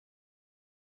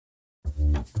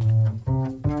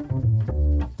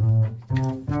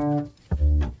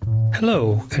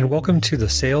Hello, and welcome to the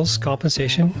Sales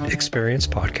Compensation Experience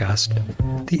Podcast,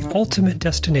 the ultimate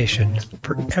destination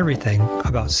for everything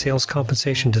about sales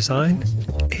compensation design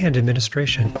and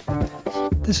administration.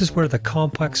 This is where the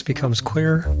complex becomes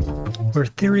clear, where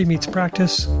theory meets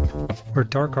practice, where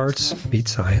dark arts meet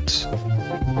science.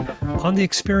 On the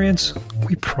experience,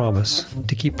 we promise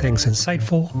to keep things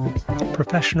insightful,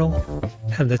 professional,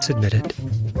 and let's admit it,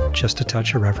 just a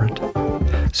touch irreverent.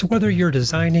 So whether you're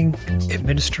designing,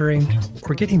 administering,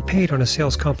 or getting paid on a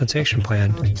sales compensation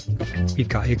plan, we've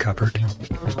got you covered.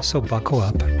 So buckle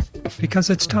up, because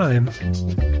it's time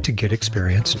to get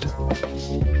experienced.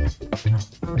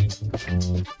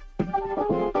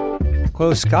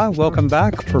 Hello, Scott. Welcome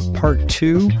back for part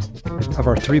 2 of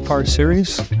our 3-part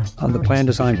series on the plan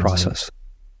design process.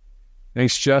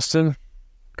 Thanks, Justin.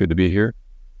 Good to be here.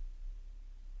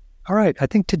 All right. I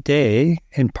think today,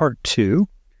 in part 2,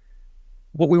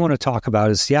 what we want to talk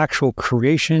about is the actual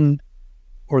creation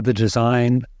or the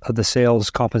design of the sales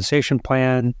compensation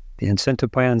plan, the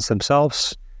incentive plans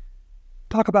themselves.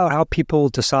 Talk about how people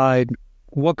decide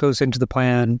what goes into the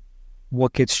plan,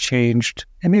 what gets changed,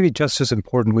 and maybe just as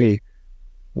importantly,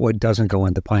 what doesn't go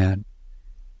in the plan.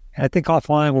 And I think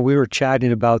offline when we were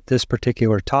chatting about this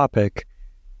particular topic,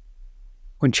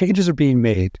 when changes are being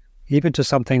made, even to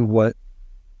something what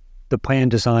the plan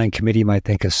design committee might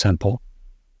think is simple,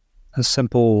 a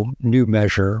simple new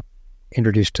measure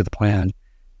introduced to the plan,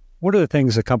 what are the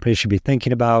things that companies should be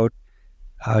thinking about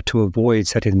to avoid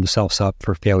setting themselves up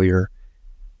for failure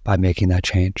by making that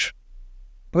change?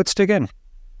 Let's dig in.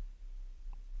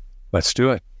 Let's do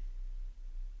it.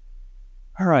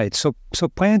 All right. So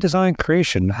plan design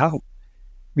creation, how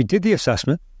we did the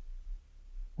assessment.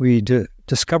 We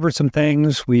discovered some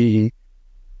things. We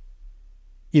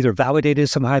either validated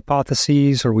some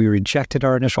hypotheses or we rejected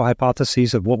our initial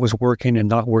hypotheses of what was working and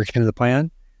not working in the plan.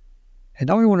 And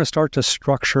now we want to start to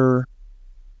structure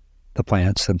the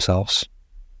plans themselves.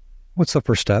 What's the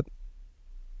first step?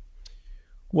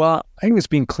 Well, I think it's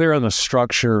being clear on the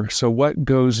structure. So what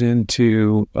goes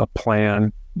into a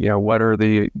plan? What are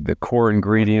the core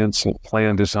ingredients of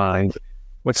plan design?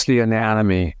 What's the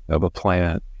anatomy of a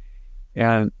plan?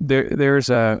 And there's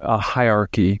a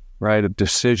hierarchy, right, of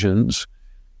decisions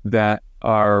that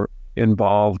are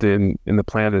involved in the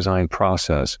plan design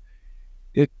process.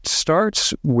 It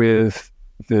starts with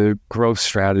the growth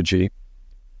strategy.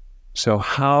 So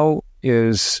how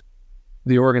is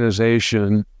the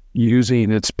organization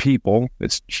using its people,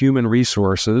 its human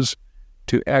resources,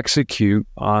 to execute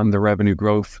on the revenue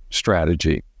growth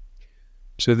strategy?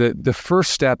 So the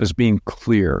first step is being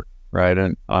clear,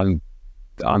 right, on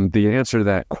the answer to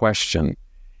that question.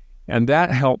 And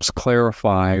that helps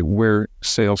clarify where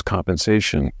sales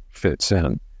compensation fits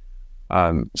in.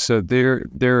 So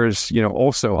there is,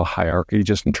 also a hierarchy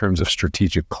just in terms of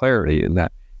strategic clarity, in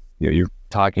that, you're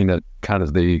talking at kind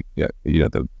of the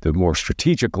more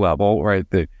strategic level, right?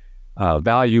 The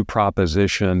value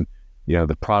proposition,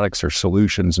 the products or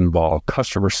solutions involved,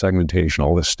 customer segmentation,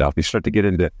 all this stuff. You start to get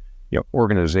into,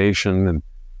 organization and,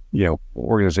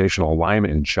 organizational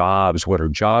alignment and jobs. What are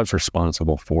jobs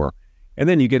responsible for? And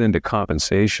then you get into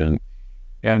compensation.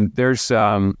 And there's,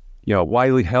 a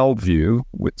widely held view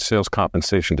with sales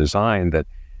compensation design that,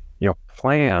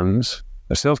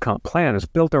 a sales comp plan is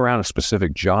built around a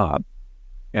specific job.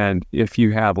 And if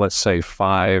you have, let's say,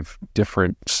 5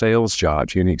 different sales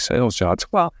jobs, unique sales jobs,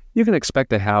 well, you can expect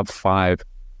to have 5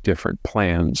 different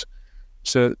plans.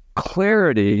 So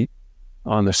clarity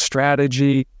on the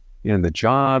strategy and the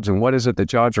jobs and what is it the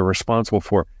jobs are responsible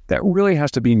for, that really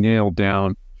has to be nailed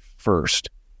down first.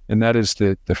 And that is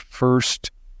the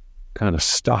first kind of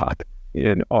stop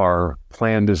in our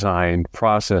plan design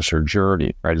process or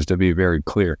journey, right, is to be very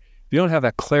clear. If you don't have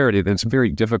that clarity, then it's very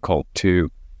difficult to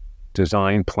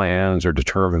design plans or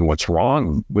determine what's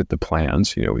wrong with the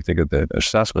plans. We think of the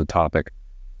assessment topic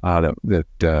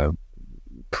that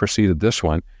preceded this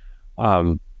one.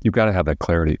 You've got to have that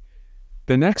clarity.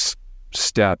 The next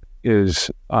step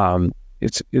is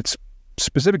it's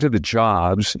specific to the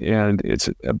jobs, and it's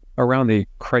around the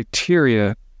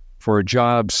criteria for a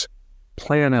job's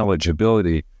plan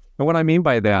eligibility. And what I mean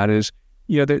by that is,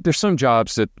 there's some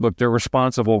jobs that, look, they're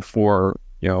responsible for,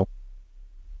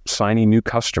 signing new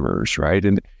customers, right?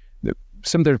 And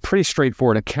some that are pretty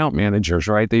straightforward account managers,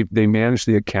 right? They manage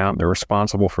the account. They're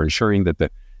responsible for ensuring that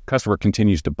the customer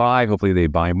continues to buy. Hopefully they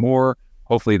buy more.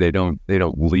 Hopefully they don't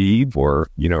leave or,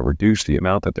 reduce the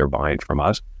amount that they're buying from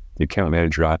us, the account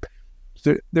manager job.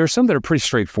 So there are some that are pretty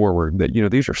straightforward that,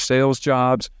 these are sales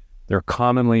jobs. They're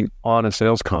commonly on a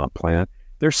sales comp plan.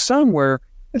 There's some where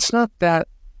it's not that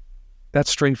that's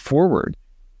straightforward.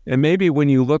 And maybe when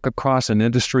you look across an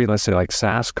industry, let's say like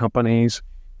SaaS companies,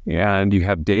 and you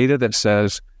have data that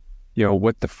says,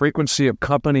 what the frequency of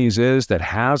companies is that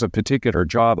has a particular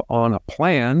job on a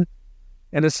plan,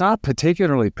 and it's not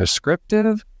particularly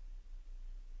prescriptive,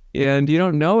 and you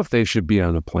don't know if they should be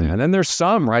on a plan. And there's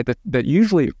some, right, that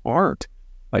usually aren't.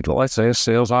 Like, let's say a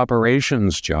sales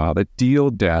operations job, a deal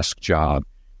desk job,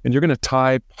 and you're going to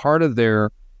tie part of their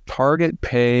target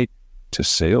pay to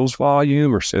sales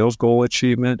volume or sales goal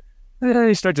achievement. And then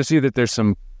you start to see that there's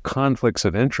some conflicts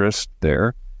of interest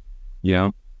there.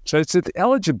 So it's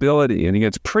eligibility, and it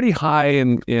gets pretty high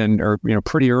or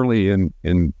pretty early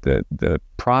in the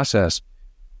process.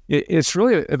 It's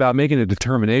really about making a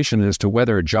determination as to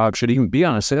whether a job should even be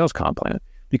on a sales comp plan.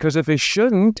 Because if it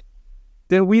shouldn't,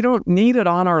 then we don't need it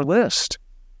on our list.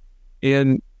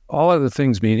 And all other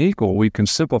things being equal, we can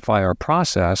simplify our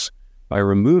process by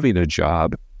removing a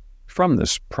job from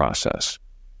this process.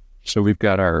 So we've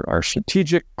got our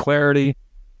strategic clarity,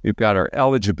 we've got our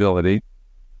eligibility.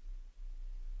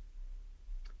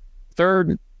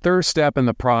 Third step in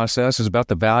the process is about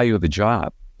the value of the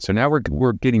job. So now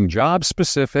we're getting job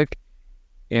specific,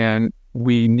 and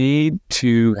we need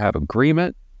to have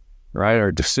agreement, right?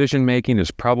 Our decision making is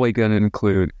probably going to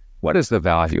include, what is the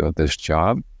value of this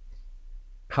job?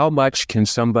 How much can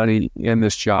somebody in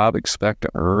this job expect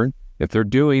to earn if they're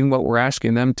doing what we're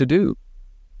asking them to do?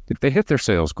 If they hit their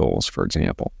sales goals, for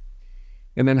example.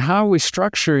 And then how are we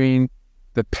structuring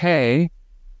the pay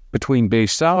between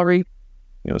base salary,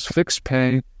 it's fixed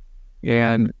pay,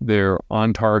 and their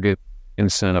on-target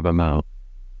incentive amount,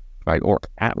 right? Or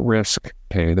at-risk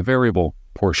pay, the variable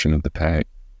portion of the pay.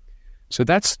 So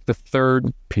that's the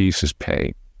third piece, is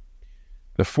pay.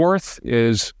 The fourth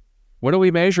is, what are we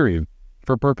measuring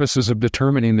for purposes of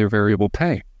determining their variable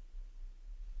pay?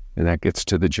 And that gets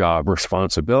to the job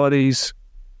responsibilities,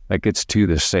 that gets to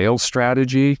the sales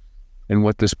strategy, and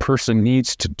what this person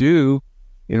needs to do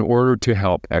in order to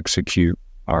help execute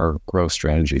our growth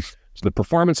strategy. So the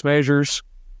performance measures.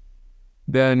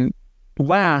 Then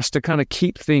last, to kind of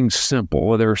keep things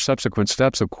simple, there are subsequent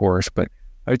steps, of course, but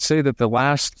I'd say that the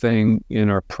last thing in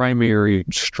our primary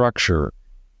structure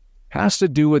has to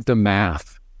do with the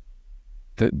math,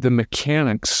 the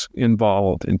mechanics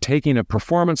involved in taking a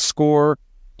performance score.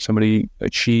 Somebody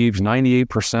achieves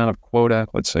 98% of quota,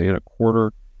 let's say in a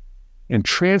quarter, and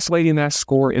translating that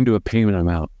score into a payment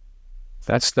amount.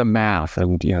 That's the math.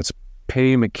 And it's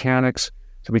pay mechanics.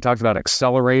 So we talked about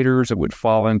accelerators that would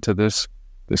fall into this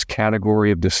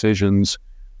category of decisions.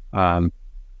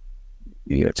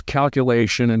 It's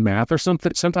calculation and math, or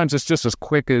something. Sometimes it's just as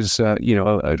quick as a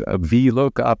V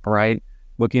lookup, right?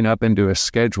 Looking up into a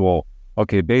schedule.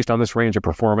 Okay, based on this range of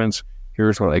performance,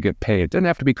 here's what I get paid. It doesn't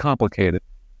have to be complicated,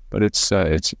 but it's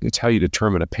how you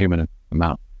determine a payment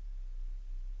amount.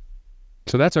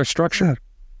 So that's our structure.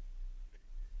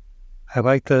 I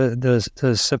like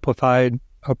the simplified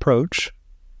approach.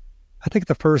 I think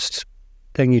the first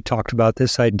thing you talked about,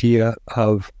 this idea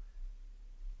of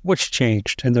what's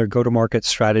changed in their go-to-market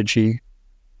strategy.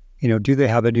 Do they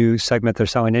have a new segment they're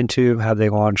selling into? Have they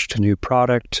launched a new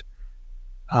product?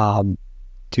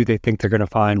 Do they think they're going to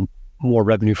find more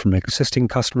revenue from existing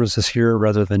customers this year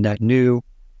rather than net new?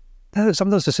 Some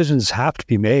of those decisions have to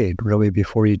be made really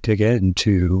before you dig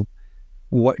into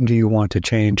what do you want to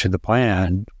change in the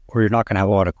plan, or you're not going to have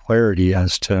a lot of clarity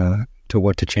as to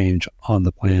what to change on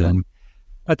the plan. Yeah.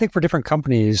 I think for different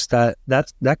companies that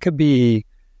could be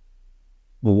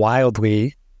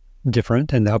wildly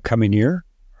different in the upcoming year,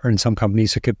 or in some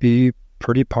companies it could be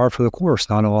pretty par for the course.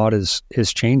 Not a lot is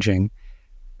changing,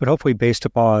 but hopefully based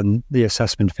upon the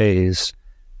assessment phase,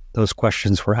 those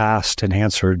questions were asked and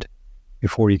answered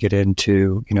before you get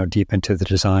into deep into the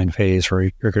design phase,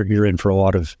 where you're in for a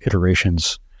lot of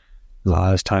iterations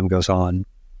as time goes on.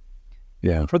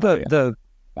 Yeah.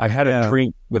 I had a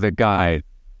drink with a guy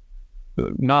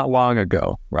not long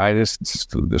ago, right?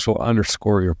 This will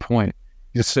underscore your point.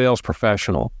 He's a sales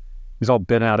professional. He's all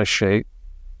bent out of shape.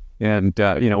 And,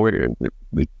 it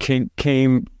became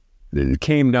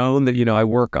known that, I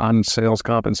work on sales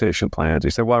compensation plans. He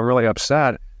said, well, I'm really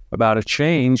upset about a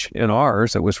change in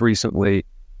ours that was recently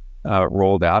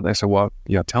rolled out. And I said, well,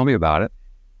 tell me about it.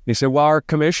 He said, well, our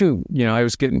commission, I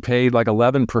was getting paid like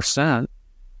 11%.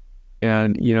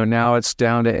 And, now it's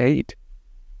down to 8%.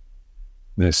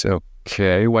 And I said,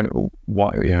 okay, why,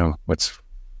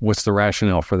 what's the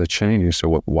rationale for the change?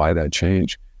 So why that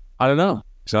change? I don't know.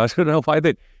 So I don't know why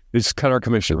they just cut our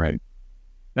commission rate.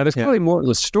 Now, there's probably more to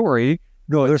the story.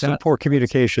 No, there's some poor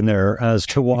communication there as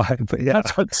to why. But yeah,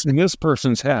 that's what's in this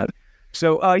person's head.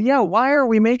 So, why are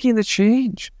we making the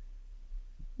change?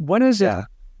 What is it?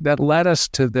 that led us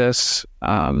to this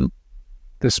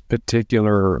this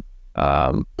particular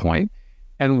point.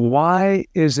 And why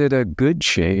is it a good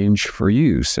change for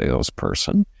you,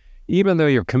 salesperson? Even though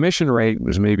your commission rate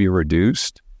was maybe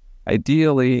reduced,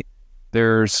 ideally,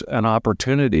 there's an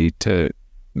opportunity to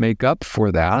make up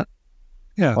for that,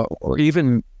 or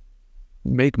even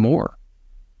make more.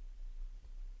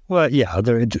 Well, yeah,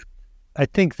 I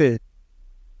think that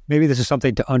maybe this is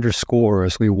something to underscore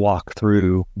as we walk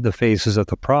through the phases of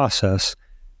the process.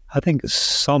 I think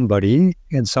somebody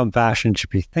in some fashion should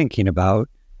be thinking about,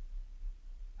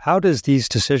 how does these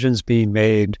decisions being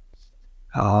made,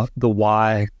 the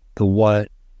why, the what,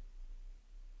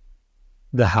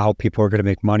 the how people are going to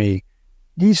make money,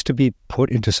 needs to be put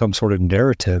into some sort of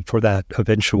narrative for that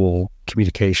eventual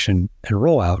communication and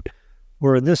rollout.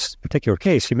 Where in this particular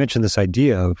case, you mentioned this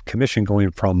idea of commission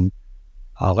going from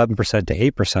 11%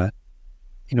 to 8%.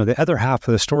 The other half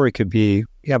of the story could be,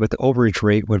 but the overreach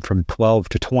rate went from 12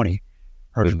 to 20,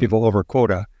 or people over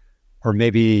quota, or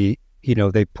maybe,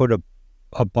 they put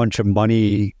a bunch of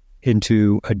money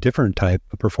into a different type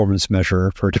of performance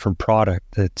measure for a different product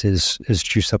that is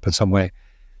juiced up in some way.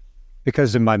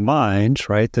 Because in my mind,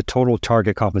 right, the total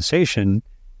target compensation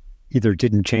either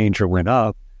didn't change or went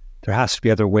up. There has to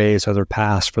be other ways, other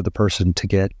paths for the person to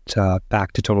get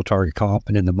back to total target comp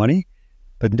and in the money.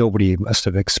 But nobody must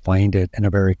have explained it in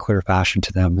a very clear fashion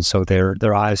to them. And so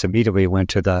their eyes immediately went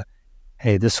to the,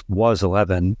 hey, this was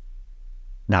 11,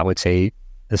 now it's 8.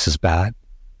 This is bad.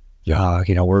 Yeah,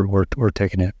 we're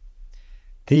taking it.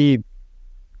 The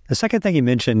second thing you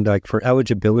mentioned, like for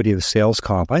eligibility of sales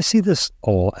comp, I see this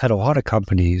at a lot of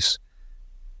companies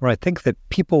where I think that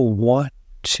people want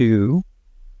to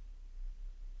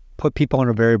put people on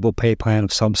a variable pay plan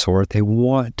of some sort. They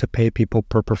want to pay people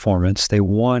per performance. They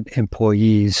want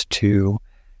employees to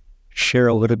share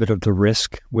a little bit of the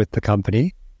risk with the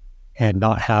company and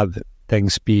not have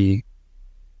things be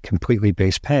completely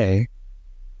base pay.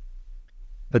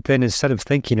 But then instead of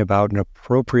thinking about an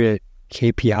appropriate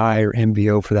KPI or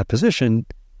MBO for that position,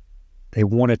 they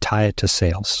want to tie it to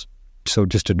sales. So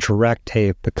just a direct, hey,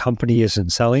 if the company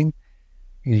isn't selling,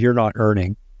 you're not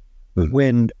earning.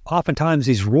 When oftentimes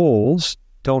these roles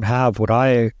don't have what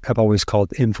I have always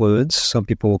called influence, some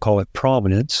people will call it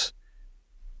prominence,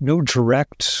 no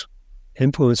direct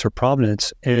influence or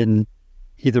prominence in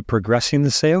either progressing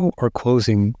the sale or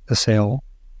closing the sale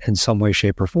in some way,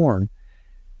 shape, or form.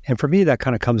 And for me, that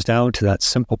kind of comes down to that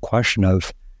simple question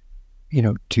of,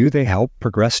 do they help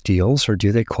progress deals or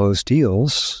do they close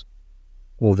deals?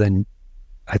 Well, then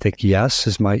I think yes,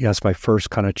 that's my first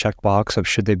kind of checkbox of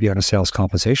should they be on a sales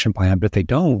compensation plan. But if they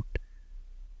don't,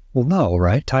 well, no,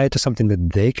 right? Tie it to something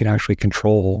that they can actually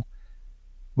control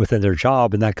within their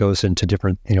job. And that goes into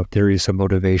different, theories of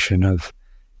motivation of,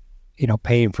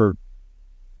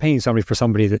 paying somebody for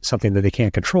something that they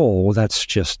can't control. Well, that's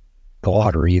just the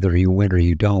lottery. Either you win or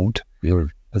you don't.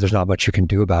 But there's not much you can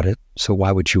do about it. So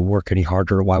why would you work any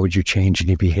harder? Why would you change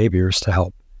any behaviors to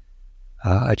help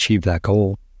achieve that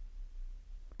goal?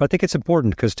 But I think it's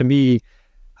important because to me,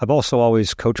 I've also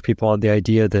always coached people on the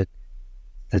idea that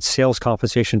sales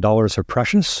compensation dollars are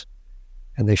precious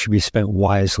and they should be spent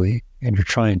wisely. And you're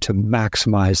trying to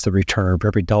maximize the return. For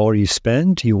every dollar you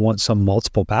spend, you want some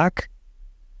multiple back.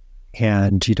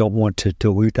 And you don't want to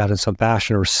dilute that in some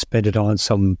fashion or spend it on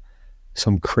some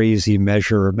crazy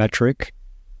measure or metric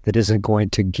that isn't going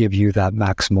to give you that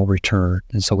maximal return.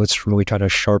 And so let's really try to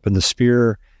sharpen the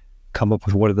spear, come up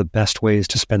with what are the best ways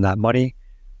to spend that money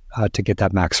to get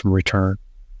that maximum return.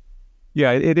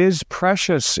 Yeah, it is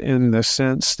precious in the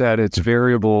sense that it's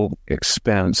variable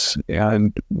expense.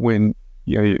 And when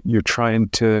you're trying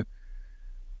to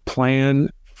plan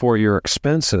for your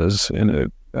expenses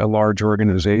in a large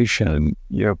organization,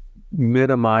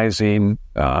 minimizing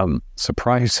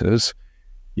surprises,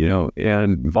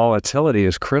 and volatility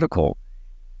is critical.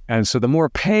 And so the more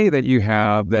pay that you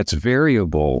have that's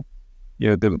variable,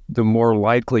 the more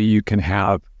likely you can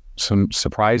have some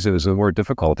surprises, the more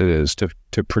difficult it is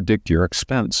to predict your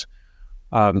expense.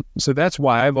 So that's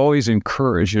why I've always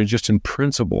encouraged, just in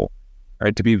principle,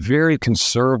 right, to be very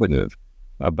conservative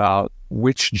about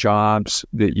which jobs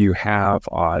that you have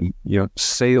on,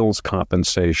 sales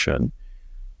compensation,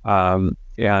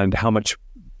 and how much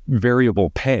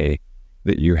variable pay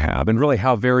that you have, and really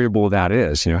how variable that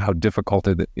is, how difficult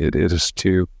it is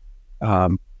to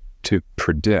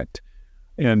predict.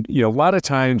 And, a lot of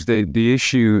times the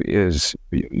issue is,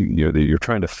 that you're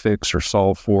trying to fix or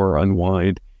solve for or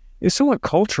unwind is somewhat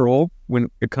cultural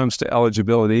when it comes to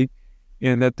eligibility,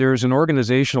 in that there's an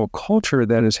organizational culture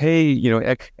that is, hey,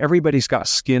 everybody's got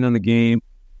skin in the game.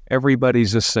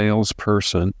 Everybody's a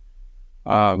salesperson.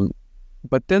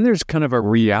 But then there's kind of a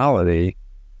reality,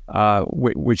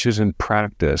 which is in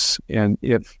practice. And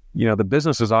if, the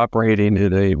business is operating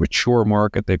in a mature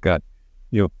market, they've got,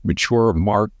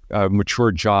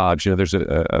 mature jobs, there's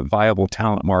a viable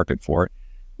talent market for it.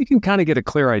 You can kind of get a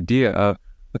clear idea of,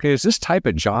 okay, does this type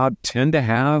of job tend to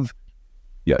have,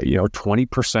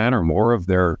 20% or more of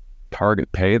their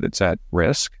target pay that's at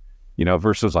risk,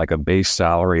 versus like a base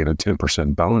salary and a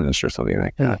 10% bonus or something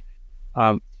like that.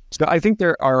 So I think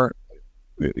there are,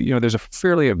 there's a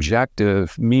fairly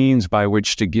objective means by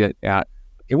which to get at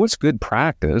what's good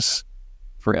practice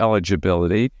for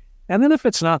eligibility. And then if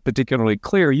it's not particularly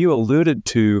clear, you alluded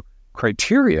to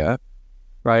criteria,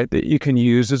 right, that you can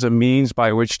use as a means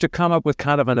by which to come up with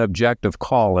kind of an objective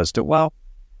call as to, well,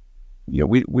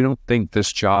 we don't think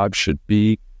this job should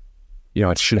be,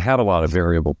 it should have a lot of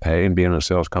variable pay and be in a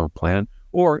sales comp plan,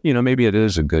 or, maybe it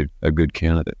is a good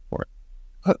candidate for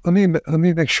it. Let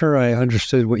me make sure I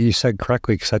understood what you said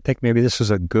correctly, because I think maybe this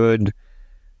is a good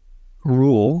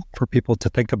rule for people to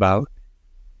think about.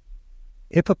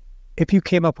 If you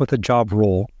came up with a job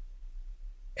role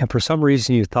and for some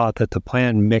reason you thought that the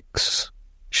plan mix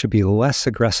should be less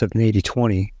aggressive than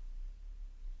 80-20,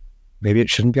 maybe it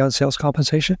shouldn't be on sales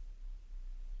compensation?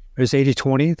 Is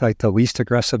 80-20 like the least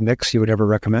aggressive mix you would ever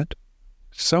recommend?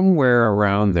 Somewhere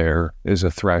around there is a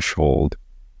threshold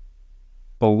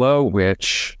below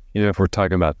which, if we're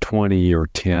talking about 20 or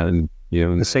 10,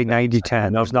 let's say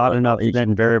 90-10, there's not enough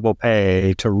then variable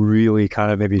pay to really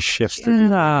kind of maybe shift.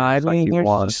 I mean,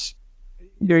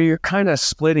 you're kind of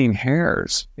splitting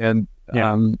hairs. And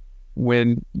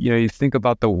when, you think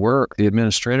about the work, the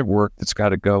administrative work that's got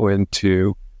to go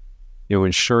into,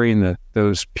 ensuring that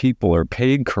those people are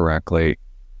paid correctly,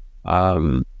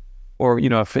 or,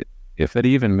 if it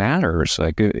even matters,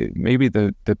 like maybe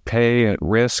the pay at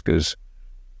risk is,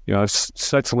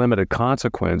 such limited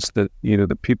consequence that,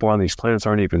 the people on these plans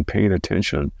aren't even paying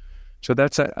attention. So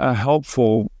that's a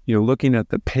helpful, looking at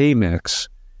the pay mix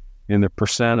in the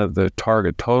percent of the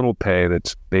target total pay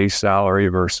that's base salary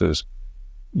versus,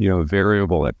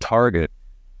 variable at target.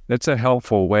 That's a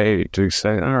helpful way to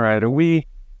say, all right, are we,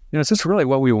 is this really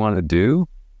what we want to do?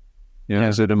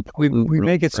 Is it important? We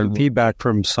may get some feedback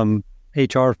from some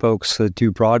HR folks that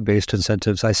do broad-based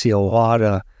incentives. I see a lot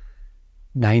of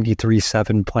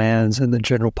 93.7 plans in the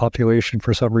general population.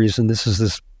 For some reason, this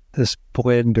is this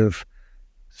blend of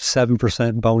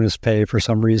 7% bonus pay for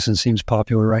some reason seems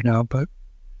popular right now, but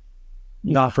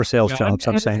not for sales jobs.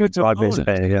 I'm saying broad-based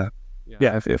pay.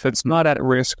 Yeah. If it's not at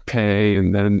risk pay,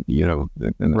 and then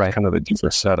right, kind of a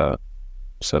different set of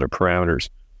parameters.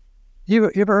 You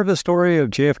ever heard the story of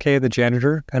JFK and the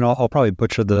janitor? And I'll probably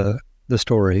butcher the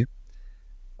story.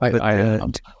 I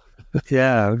have.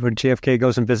 Yeah, when JFK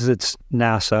goes and visits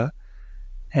NASA,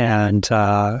 and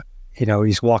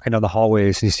he's walking down the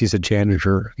hallways and he sees a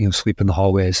janitor, sleep in the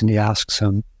hallways, and he asks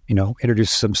him,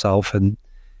 introduces himself and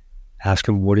asks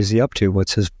him, what is he up to?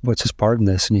 What's his part in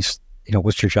this? And he's,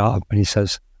 what's your job? And he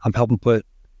says, I'm helping put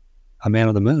a man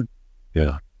on the moon.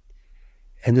 Yeah.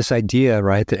 And this idea,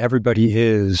 right, that everybody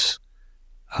is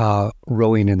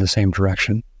rowing in the same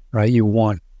direction, right? You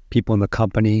want people in the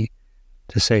company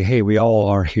to say, hey, we all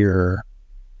are here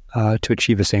to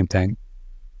achieve the same thing.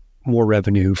 More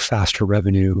revenue, faster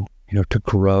revenue, to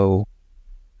grow,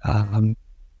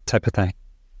 type of thing.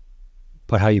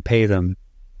 But how you pay them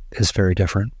is very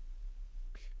different.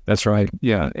 That's right.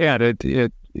 Yeah. And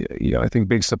it I think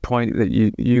makes the point that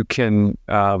you can,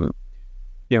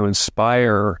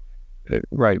 inspire,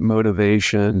 right,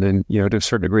 motivation and, to a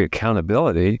certain degree,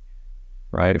 accountability,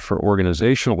 right, for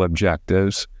organizational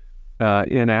objectives,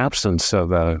 in absence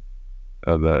of a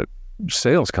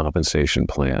sales compensation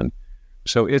plan.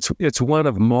 So it's one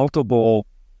of multiple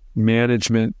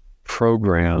management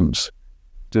programs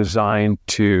designed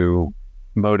to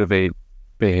motivate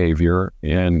behavior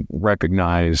and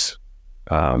recognize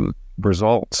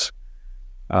results.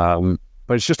 But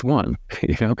it's just one.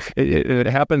 It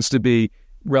happens to be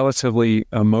relatively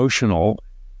emotional,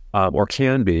 or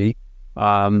can be.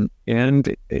 And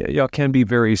can be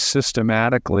very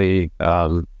systematically,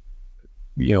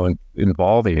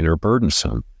 involving or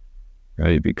burdensome,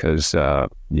 right? Because a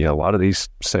lot of these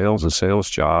sales and sales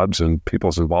jobs and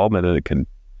people's involvement in it can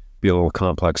be a little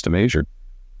complex to measure.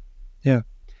 Yeah,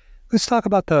 let's talk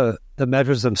about the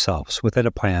measures themselves within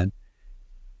a plan.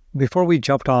 Before we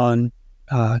jumped on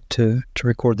to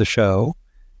record the show,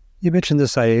 you mentioned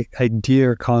this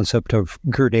idea or concept of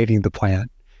gradating the plan.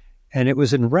 And it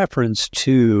was in reference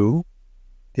to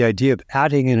the idea of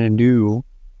adding in a new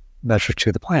measure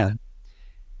to the plan.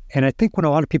 And I think when a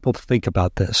lot of people think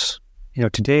about this,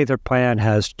 today their plan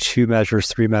has 2 measures,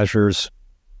 3 measures,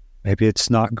 Maybe it's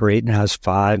not great and has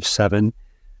 5, 7,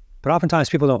 but oftentimes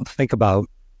people don't think about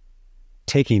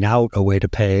taking out a way to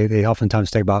pay. They oftentimes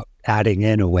think about adding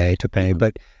in a way to pay.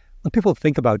 But when people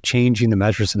think about changing the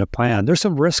measures in a plan, there's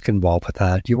some risk involved with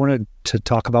that. You wanted to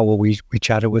talk about what we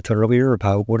chatted with earlier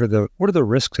about what are the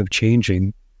risks of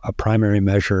changing a primary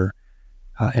measure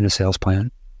in a sales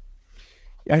plan?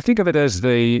 I think of it as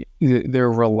the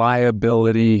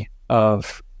reliability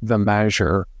of the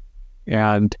measure,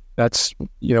 and that's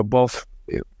both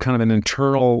kind of an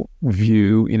internal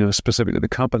view, specific to the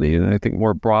company, and I think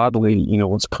more broadly,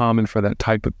 what's common for that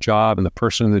type of job and the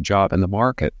person in the job and the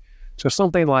market. So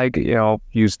something like,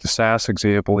 use the SaaS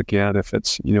example again. If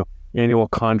it's annual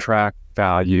contract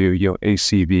value,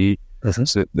 ACV,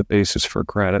 is the basis for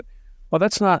credit. Well,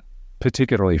 that's not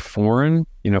particularly foreign,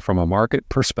 from a market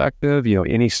perspective.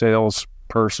 Any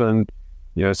salesperson,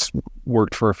 it's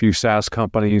worked for a few SaaS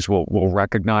companies will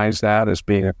recognize that as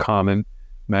being a common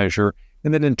measure.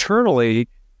 And then internally,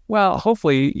 well,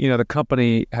 hopefully, the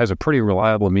company has a pretty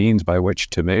reliable means by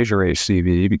which to measure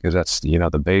ACV, because that's,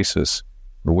 the basis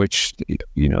for which,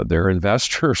 their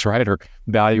investors, right, are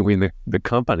valuing the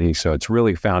company. So it's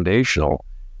really foundational,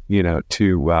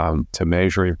 to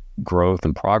measuring growth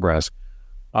and progress.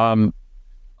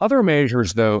 Other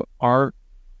measures, though, aren't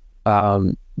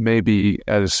maybe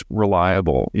as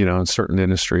reliable, in certain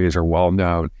industries are well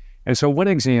known. And so one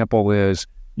example is,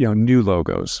 new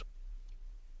logos.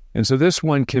 And so this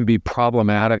one can be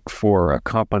problematic for a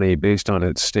company based on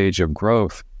its stage of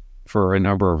growth for a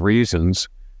number of reasons.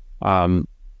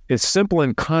 It's simple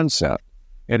in concept,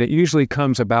 and it usually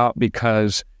comes about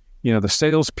because, the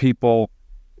salespeople,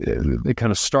 they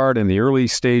kind of start in the early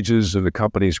stages of the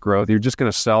company's growth. You're just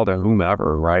going to sell to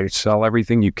whomever, right? Sell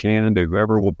everything you can to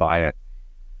whoever will buy it.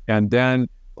 And then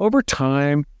over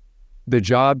time, the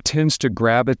job tends to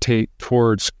gravitate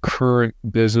towards current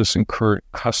business and current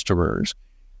customers,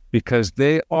 because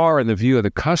they are, in the view of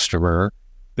the customer,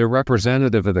 they're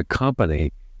representative of the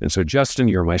company. And so, Justin,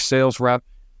 you're my sales rep.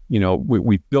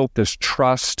 We built this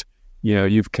trust.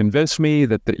 You've convinced me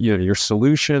that your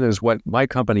solution is what my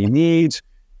company needs.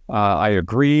 I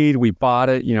agreed. We bought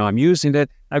it. I'm using it.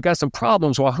 I've got some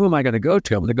problems. Well, who am I going to go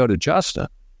to? I'm going to go to Justin.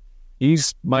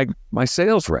 He's my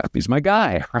sales rep. He's my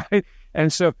guy, right?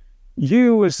 And so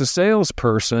you, as the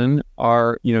salesperson,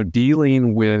 are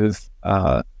dealing with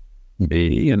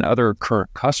me and other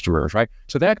current customers, right?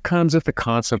 So that comes at the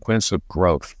consequence of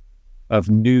growth, of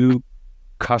new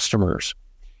customers.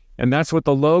 And that's what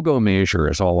the logo measure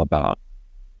is all about.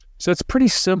 So it's pretty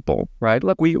simple, right?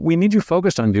 Look, we need you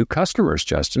focused on new customers,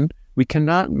 Justin. We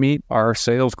cannot meet our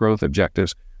sales growth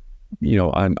objectives,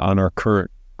 on our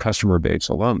current customer base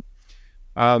alone.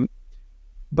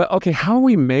 But okay, how are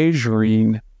we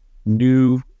measuring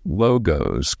new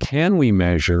logos? Can we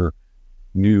measure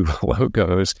new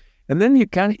logos? And then you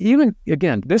kind of, even,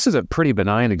 again, this is a pretty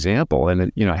benign example,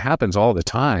 and it happens all the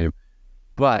time,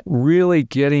 but really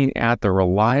getting at the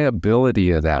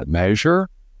reliability of that measure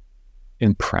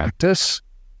in practice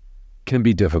can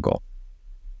be difficult.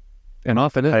 And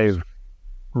often I've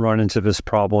run into this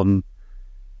problem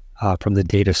from the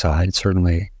data side,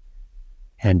 certainly,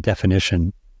 and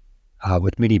definition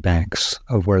with many banks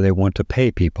of where they want to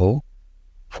pay people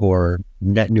for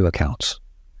net new accounts.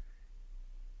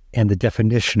 And the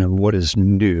definition of what is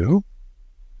new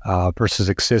versus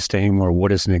existing, or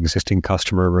what is an existing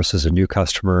customer versus a new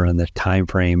customer, and the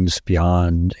timeframes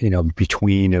beyond,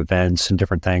 between events and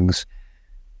different things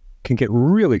can get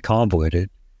really convoluted.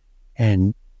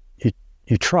 And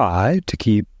you try to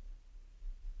keep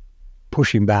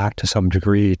pushing back to some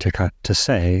degree to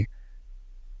say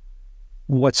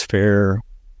what's fair,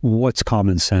 what's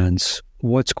common sense,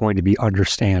 what's going to be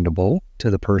understandable to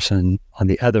the person on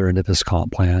the other end of this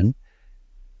comp plan,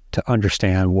 to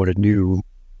understand what a new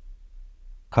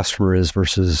customer is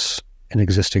versus an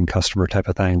existing customer type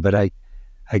of thing. But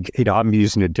I'm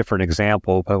using a different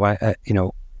example, but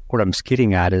what I'm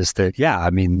getting at is that,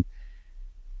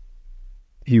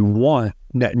 you want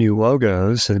net new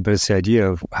logos, but it's the idea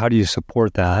of how do you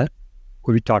support that?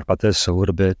 We talked about this a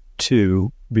little bit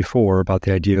too before, about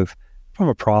the idea of, from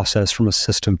a process, from a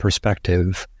system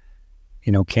perspective,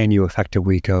 can you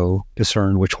effectively go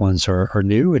discern which ones are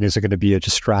new? And is it going to be a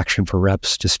distraction for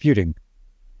reps disputing?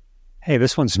 Hey,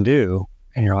 this one's new.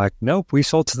 And you're like, nope, we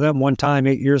sold to them one time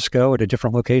 8 years ago at a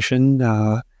different location.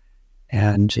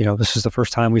 And this is the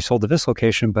first time we sold to this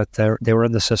location, but they were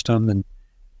in the system, and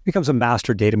it becomes a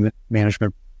master data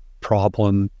management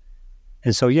problem.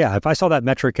 And so, if I saw that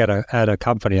metric at a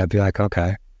company, I'd be like,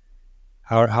 okay,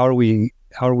 how are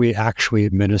we actually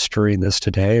administering this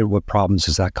today, and what problems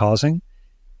is that causing?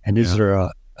 And is there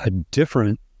a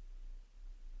different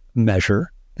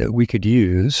measure that we could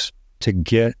use to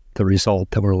get the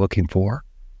result that we're looking for,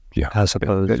 as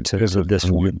opposed to this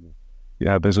one.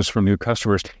 Yeah, business from new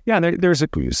customers. Yeah, there's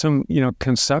some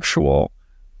conceptual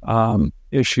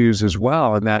issues as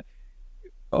well, in that,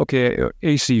 okay,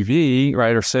 ACV,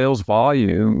 right, or sales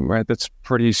volume, right, that's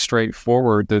pretty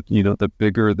straightforward. That the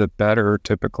bigger the better,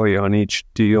 typically on each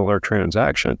deal or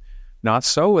transaction. Not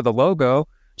so with a logo.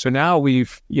 So now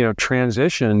we've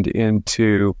transitioned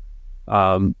into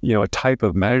a type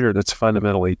of measure that's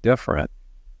fundamentally different.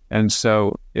 And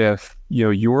so if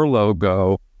your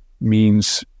logo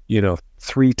means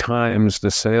 3 times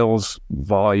the sales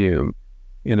volume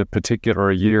in a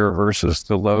particular year versus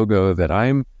the logo that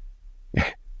I'm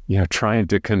trying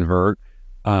to convert,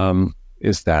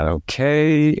 is that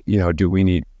okay? Do we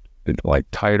need like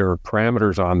tighter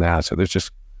parameters on that? So there's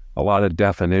just a lot of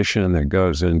definition that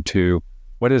goes into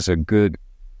what is a good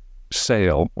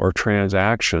sale or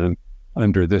transaction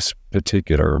under this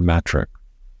particular metric.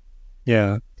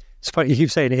 Yeah. It's funny, you keep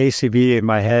saying ACV in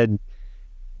my head.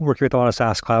 Working with a lot of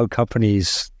SaaS cloud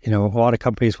companies, a lot of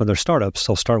companies, when they're startups,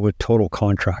 they'll start with total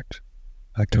contract,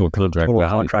 total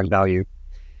contract value.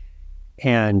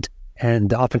 And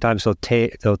oftentimes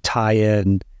they'll tie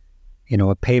in,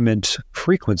 a payment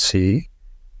frequency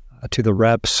to the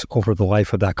reps over the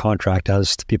life of that contract.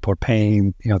 As the people are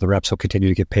paying, the reps will continue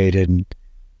to get paid in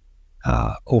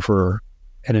over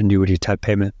an annuity type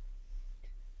payment.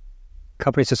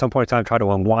 Companies at some point in time try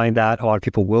to unwind that. A lot of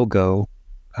people will go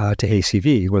to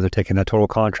ACV, where they're taking that total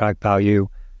contract value,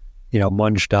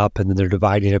 munged up, and then they're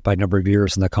dividing it by number of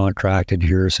years in the contract, and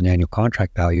here's an annual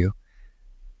contract value.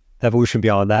 The evolution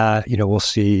beyond that, we'll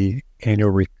see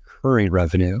annual recurring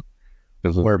revenue,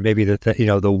 where maybe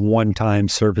the one-time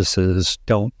services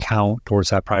don't count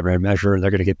towards that primary measure.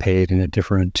 They're going to get paid in a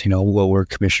different, lower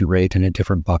commission rate in a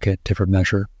different bucket, different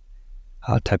measure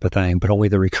type of thing. But only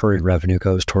the recurring revenue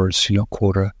goes towards,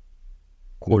 quota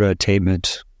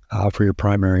attainment for your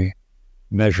primary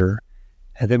measure.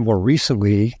 And then more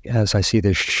recently, as I see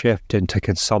this shift into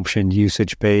consumption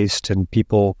usage-based and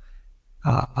people,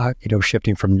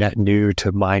 shifting from net new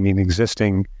to mining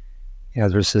existing,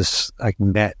 there's this like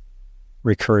net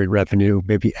recurring revenue,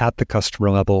 maybe at the customer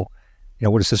level.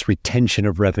 What is this retention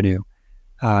of revenue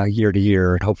year to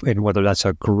year? And whether that's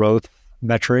a growth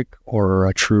metric or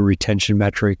a true retention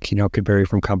metric, could vary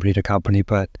from company to company.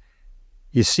 But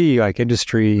you see like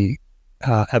industry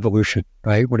evolution,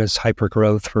 right? When it's hyper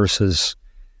growth versus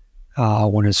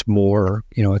when it's more,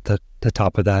 at the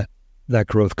top of that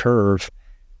growth curve.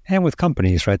 And with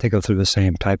companies, right? They go through the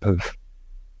same type of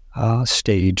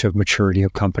stage of maturity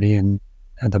of company, and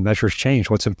the measures change.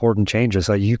 What's important changes.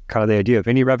 Like the idea of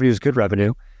any revenue is good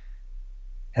revenue.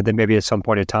 And then maybe at some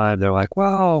point in time, they're like,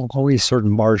 well, only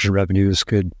certain margin revenue is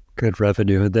good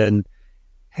revenue. And then,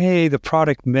 hey, the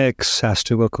product mix has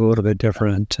to look a little bit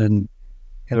different. And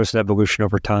there's an evolution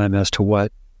over time as to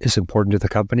what is important to the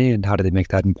company and how do they make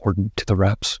that important to the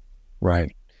reps.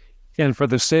 Right. And for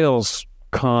the sales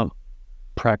comp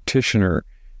practitioner,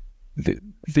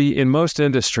 the in most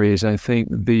industries, I think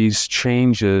these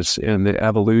changes in the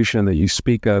evolution that you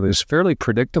speak of is fairly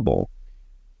predictable.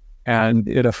 And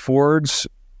it affords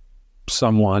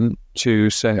someone to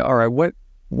say, all right,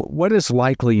 what is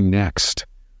likely next?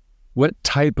 What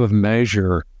type of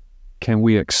measure can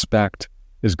we expect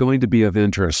is going to be of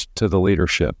interest to the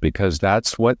leadership? Because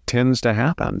that's what tends to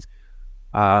happen.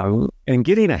 And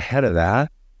getting ahead of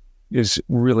that is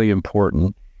really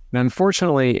important. And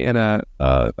unfortunately, in a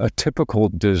typical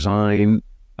design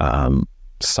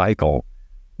cycle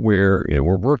where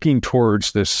we're working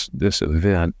towards this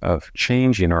event of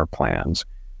changing our plans,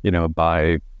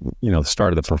 by the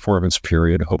start of the performance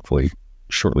period, hopefully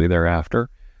shortly thereafter,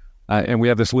 and we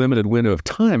have this limited window of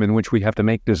time in which we have to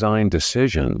make design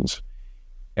decisions.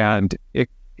 And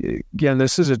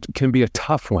this can be a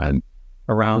tough one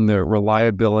around the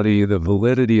reliability, the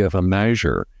validity of a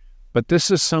measure. But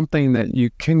this is something that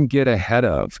you can get ahead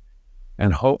of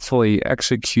and hopefully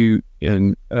execute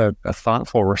in a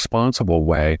thoughtful, responsible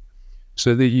way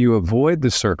so that you avoid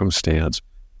the circumstance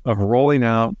of rolling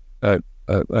out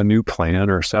a new plan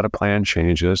or a set of plan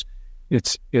changes.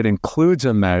 It includes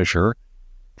a measure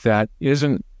that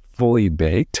isn't fully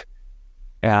baked.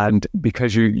 And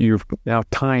because you're now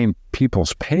tying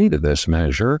people's pay to this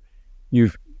measure,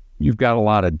 you've got a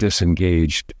lot of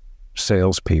disengaged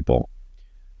salespeople.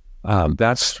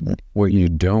 That's what you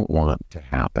don't want to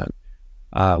happen.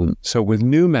 So with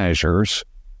new measures,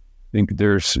 I think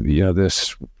there's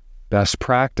this best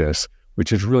practice,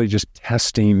 which is really just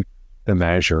testing the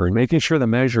measure and making sure the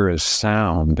measure is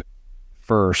sound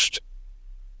first,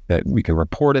 that we can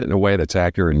report it in a way that's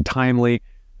accurate and timely,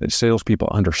 that salespeople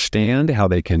understand how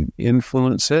they can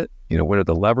influence it. What are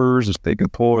the levers that they can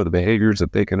pull or the behaviors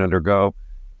that they can undergo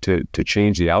to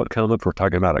change the outcome if we're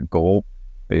talking about a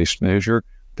goal-based measure,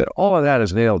 that all of that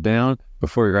is nailed down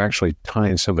before you're actually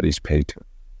tying somebody's pay to it.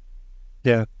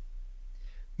 Yeah.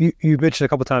 You mentioned a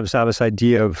couple of times now this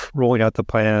idea of rolling out the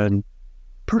plan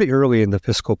pretty early in the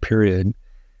fiscal period.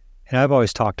 And I've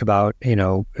always talked about,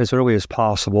 as early as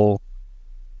possible.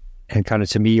 And kind of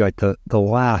to me, like the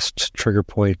last trigger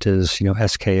point is,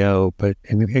 SKO. But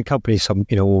in companies, some,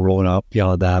 will roll it out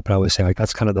beyond that. But I would say like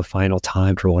that's kind of the final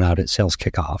time to roll it out at sales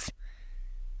kickoff.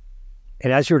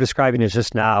 And as you were describing it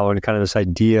just now, and kind of this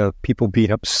idea of people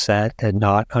being upset and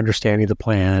not understanding the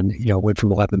plan, went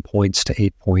from 11 points to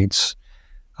 8 points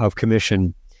of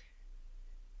commission.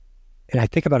 And I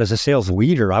think about as a sales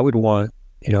leader, I would want,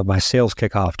 my sales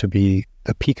kickoff to be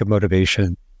the peak of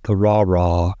motivation, the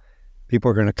raw. People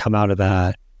are going to come out of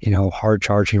that, hard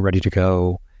charging, ready to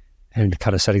go, and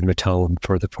kind of setting the tone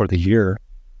for the year.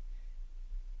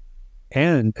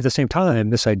 And at the same time,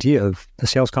 this idea of the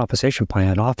sales compensation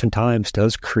plan oftentimes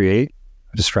does create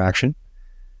a distraction,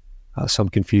 some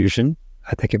confusion.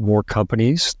 I think at more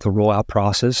companies, the rollout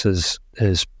process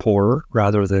is poor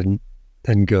rather than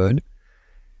good.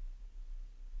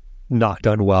 Not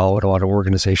done well at a lot of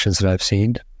organizations that I've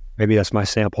seen. Maybe that's my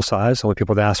sample size. Only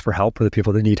people that ask for help are the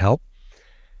people that need help.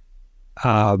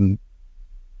 But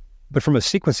from a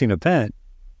sequencing event,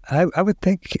 I would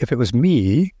think if it was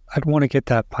me, I'd want to get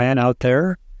that plan out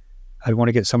there. I'd want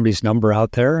to get somebody's number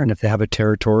out there. And if they have a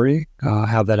territory,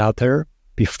 have that out there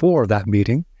before that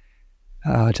meeting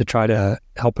to try to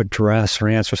help address or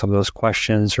answer some of those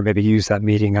questions, or maybe use that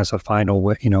meeting as a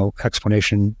final,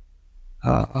 explanation,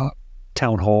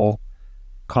 town hall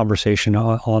conversation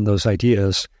on those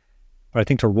ideas. But I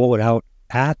think to roll it out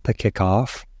at the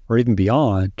kickoff or even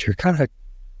beyond, you're kind of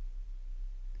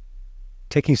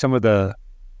taking some of the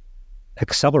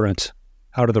accelerant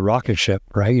out of the rocket ship,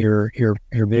 right? You're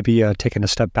maybe taking a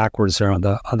step backwards there on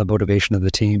the motivation of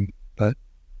the team. But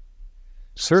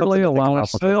certainly a lot of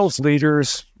sales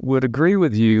leaders would agree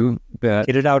with you that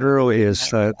get it out early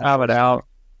is have it out.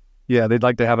 Yeah, they'd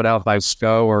like to have it out by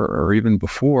SKO or even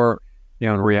before.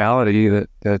 In reality,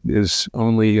 that is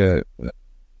only a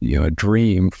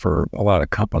dream for a lot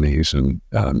of companies, and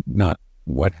not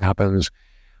what happens.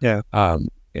 Yeah.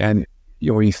 And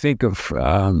when you think of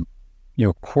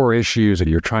core issues that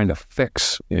you're trying to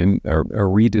fix in or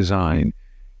redesign,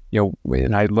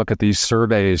 when I look at these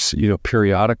surveys,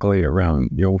 periodically around,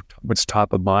 what's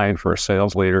top of mind for a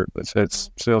sales leader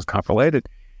that's sales comp related,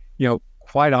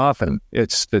 quite often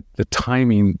it's the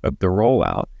timing of the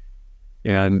rollout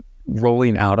and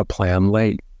rolling out a plan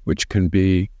late, which can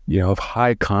be, of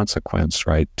high consequence,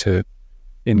 right, to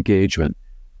engagement,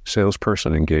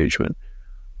 salesperson engagement.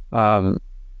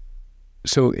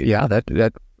 So yeah, that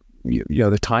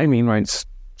the timing, right,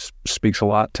 speaks a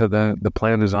lot to the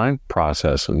plan design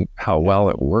process and how well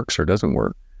it works or doesn't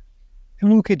work.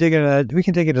 And we can dig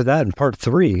into that in part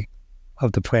 3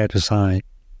 of the plan design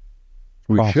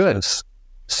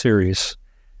series.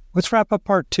 Let's wrap up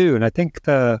part 2. And I think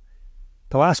the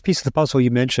last piece of the puzzle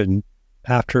you mentioned,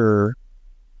 after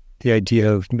the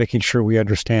idea of making sure we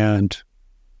understand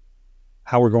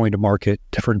how we're going to market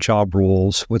different job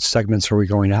roles, what segments are we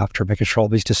going after, making sure all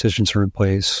these decisions are in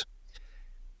place.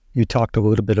 You talked a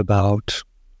little bit about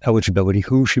eligibility,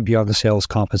 who should be on the sales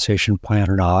compensation plan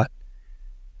or not.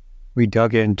 We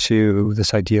dug into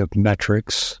this idea of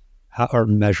metrics, or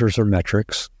measures or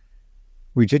metrics.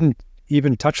 We didn't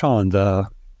even touch on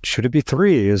should it be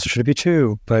 3, should it be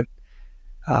 2, but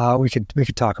we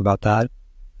could talk about that.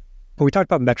 But we talked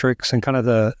about metrics and kind of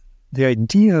the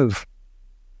idea of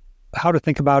how to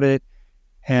think about it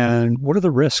and what are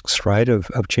the risks, right, of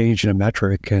changing a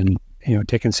metric and,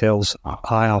 taking sales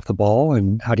eye off the ball,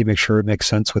 and how do you make sure it makes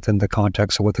sense within the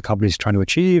context of what the company's trying to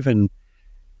achieve and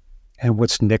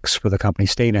what's next for the company,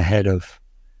 staying ahead of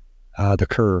the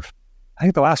curve. I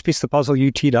think the last piece of the puzzle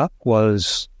you teed up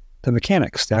was the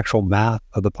mechanics, the actual math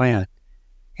of the plan.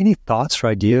 Any thoughts or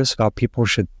ideas about people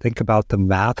should think about the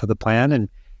math of the plan, and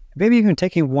maybe even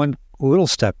taking one little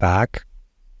step back?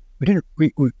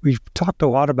 We've talked a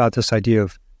lot about this idea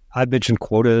of, I've mentioned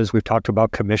quotas, we've talked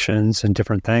about commissions and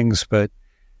different things, but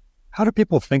how do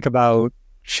people think about,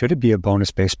 should it be a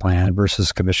bonus-based plan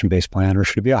versus commission-based plan, or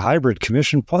should it be a hybrid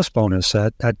commission plus bonus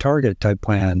at target type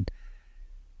plan?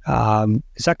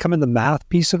 Does that come in the math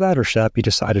piece of that, or should that be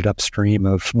decided upstream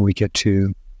of when we get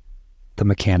to the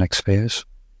mechanics phase?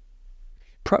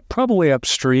 Probably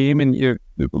upstream. And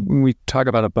when we talk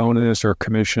about a bonus or a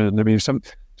commission, I mean, some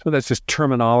of that's just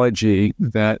terminology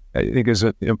that I think is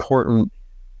important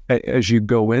as you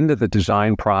go into the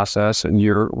design process and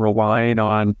you're relying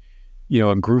on,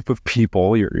 a group of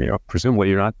people, presumably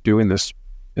you're not doing this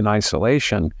in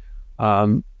isolation.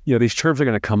 These terms are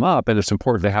going to come up, and it's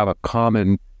important to have a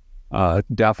common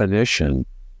definition,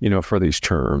 for these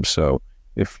terms. So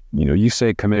if, you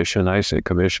say commission, I say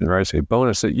commission, or I say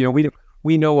bonus,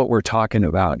 we know what we're talking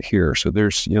about here. So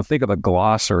there's, think of a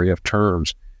glossary of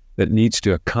terms that needs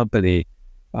to accompany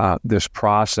this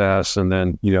process, and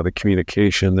then, the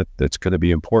communication that's going to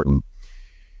be important.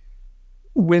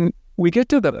 When we get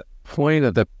to the point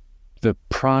of the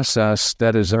process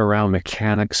that is around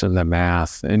mechanics and the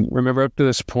math, and remember up to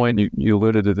this point, you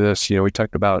alluded to this, we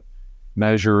talked about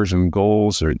measures and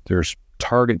goals. There's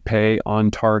target pay,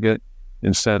 on target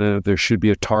incentive. There should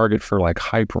be a target for like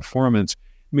high performance.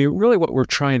 I mean, really what we're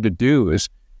trying to do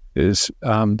is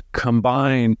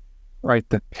combine, right,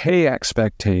 the pay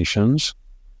expectations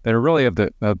that are really of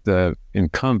the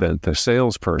incumbent, the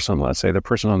salesperson, let's say, the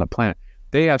person on the plant.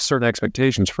 They have certain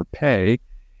expectations for pay,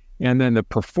 and then the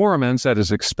performance that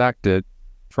is expected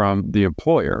from the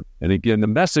employer. And again, the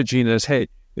messaging is, hey,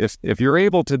 if you're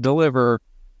able to deliver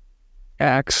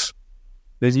X,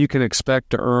 then you can expect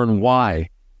to earn Y.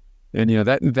 And,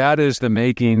 that is the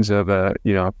makings of a,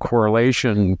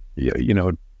 correlation,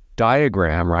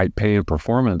 diagram, right? Pay and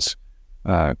performance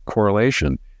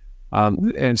correlation.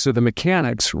 And so the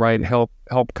mechanics, right, help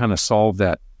kind of solve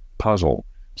that puzzle.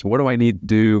 So what do I need to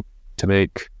do to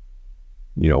make,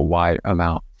 Y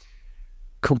amount?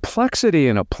 Complexity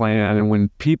in a plan, and when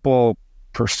people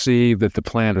perceive that the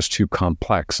plan is too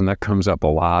complex, and that comes up a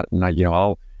lot, and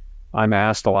I'm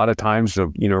asked a lot of times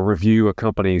to, review a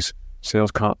company's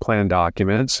sales comp plan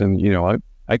documents, and, I'm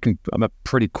a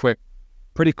pretty quick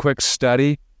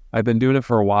study. I've been doing it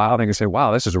for a while, and I can say,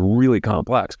 wow, this is really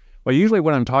complex. Well, usually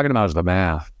what I'm talking about is the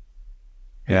math,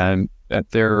 and that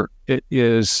it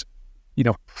is,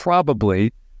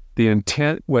 probably the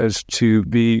intent was to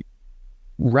be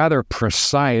rather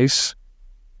precise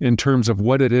in terms of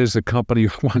what it is the company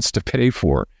wants to pay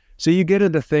for. So you get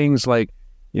into things like,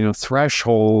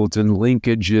 thresholds and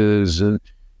linkages and,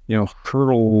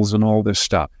 hurdles and all this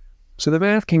stuff. So the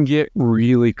math can get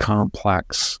really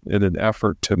complex in an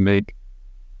effort to make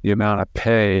the amount of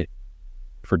pay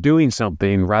for doing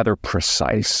something rather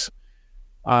precise.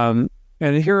 And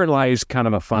here lies kind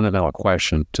of a fundamental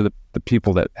question to the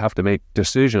people that have to make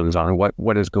decisions on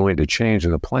what is going to change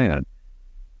in the plan,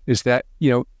 is that,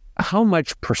 how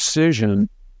much precision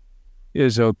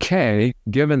is okay,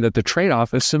 given that the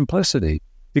trade-off is simplicity?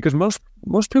 Because most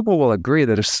people will agree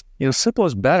that it's, simple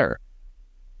is better.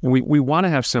 And we want to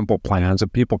have simple plans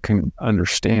that people can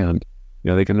understand.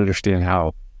 They can understand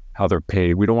how they're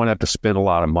paid. We don't want to have to spend a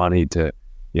lot of money to,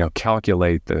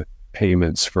 calculate the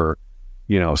payments for,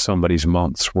 somebody's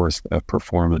month's worth of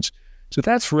performance. So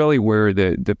that's really where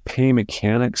the pay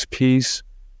mechanics piece,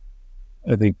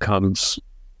 I think, comes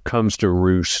to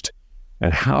roost.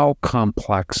 And how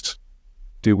complex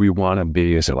do we want to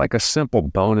be? Is it like a simple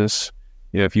bonus?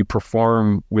 If you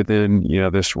perform within,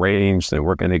 this range, then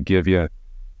we're going to give you,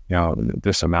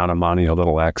 this amount of money, a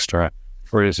little extra.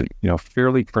 Or is it,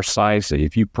 fairly precise?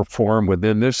 If you perform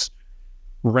within this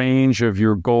range of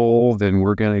your goal, then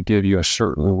we're going to give you a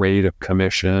certain rate of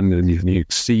commission. And if you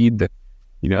exceed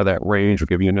that range, we'll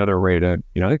give you another rate of,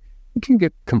 it can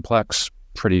get complex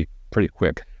pretty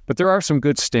quick. But there are some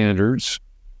good standards,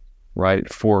 right,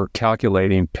 for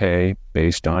calculating pay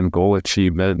based on goal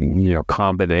achievement and,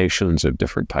 combinations of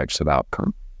different types of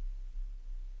outcome.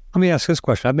 Let me ask this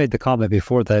question. I've made the comment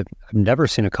before that I've never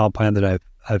seen a comp plan that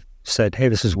I've said, hey,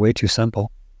 this is way too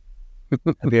simple.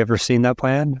 Have you ever seen that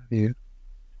plan?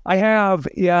 I have,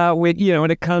 yeah. When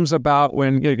it comes about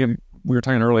when, we were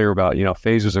talking earlier about,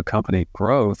 phases of company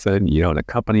growth, and, in a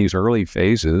company's early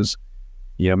phases,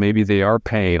 maybe they are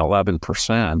paying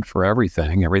 11% for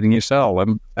everything you sell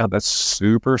them. That's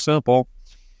super simple.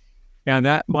 And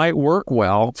that might work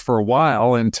well for a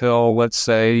while until, let's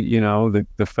say,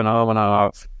 the phenomena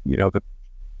of, the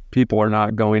people are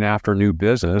not going after new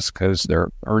business because they're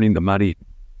earning the money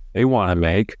they want to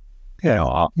make.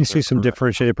 Yeah, you see some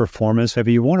differentiated performance.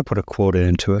 Maybe you want to put a quota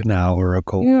into it now, or a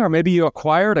goal. Yeah, or maybe you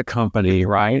acquired a company,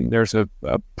 right? There's a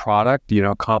product,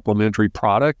 complementary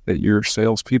product that your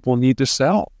salespeople need to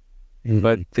sell. Mm-hmm.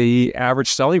 But the average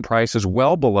selling price is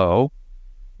well below,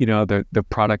 the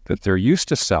product that they're used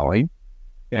to selling.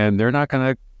 And they're not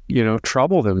going to,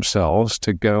 trouble themselves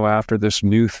to go after this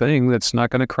new thing that's not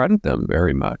going to credit them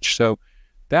very much. So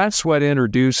that's what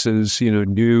introduces,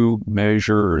 new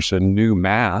measures and new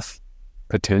math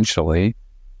potentially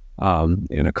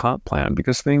in a comp plan,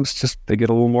 because things they get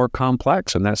a little more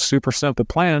complex, and that super simple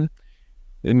plan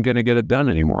isn't going to get it done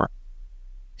anymore.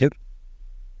 Yep.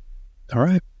 All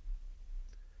right.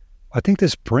 I think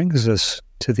this brings us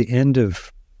to the end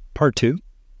of part 2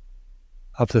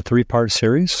 of the 3-part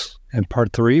series. In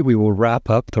part 3, we will wrap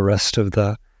up the rest of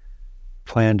the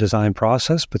plan design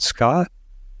process. But Scott,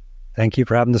 thank you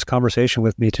for having this conversation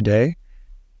with me today.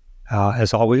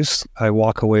 As always, I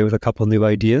walk away with a couple new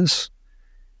ideas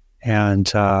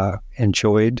and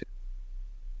enjoyed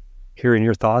hearing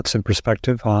your thoughts and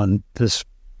perspective on this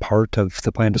part of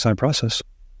the plan design process.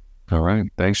 All right.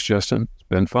 Thanks, Justin. It's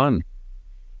been fun.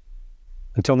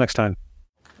 Until next time.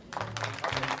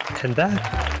 And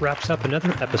that wraps up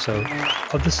another episode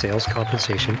of the Sales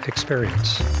Compensation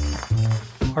Experience.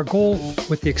 Our goal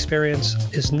with the experience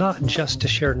is not just to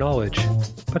share knowledge,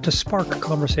 but to spark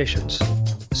conversations.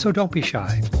 So don't be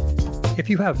shy. If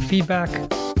you have feedback,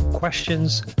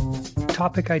 questions,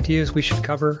 topic ideas we should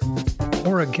cover,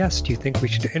 or a guest you think we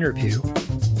should interview,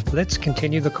 let's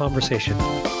continue the conversation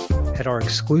at our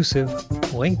exclusive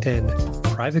LinkedIn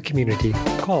private community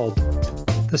called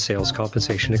the Sales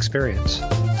Compensation Experience.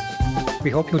 We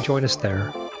hope you'll join us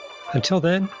there. Until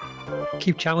then,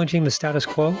 keep challenging the status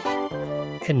quo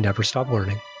and never stop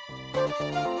learning.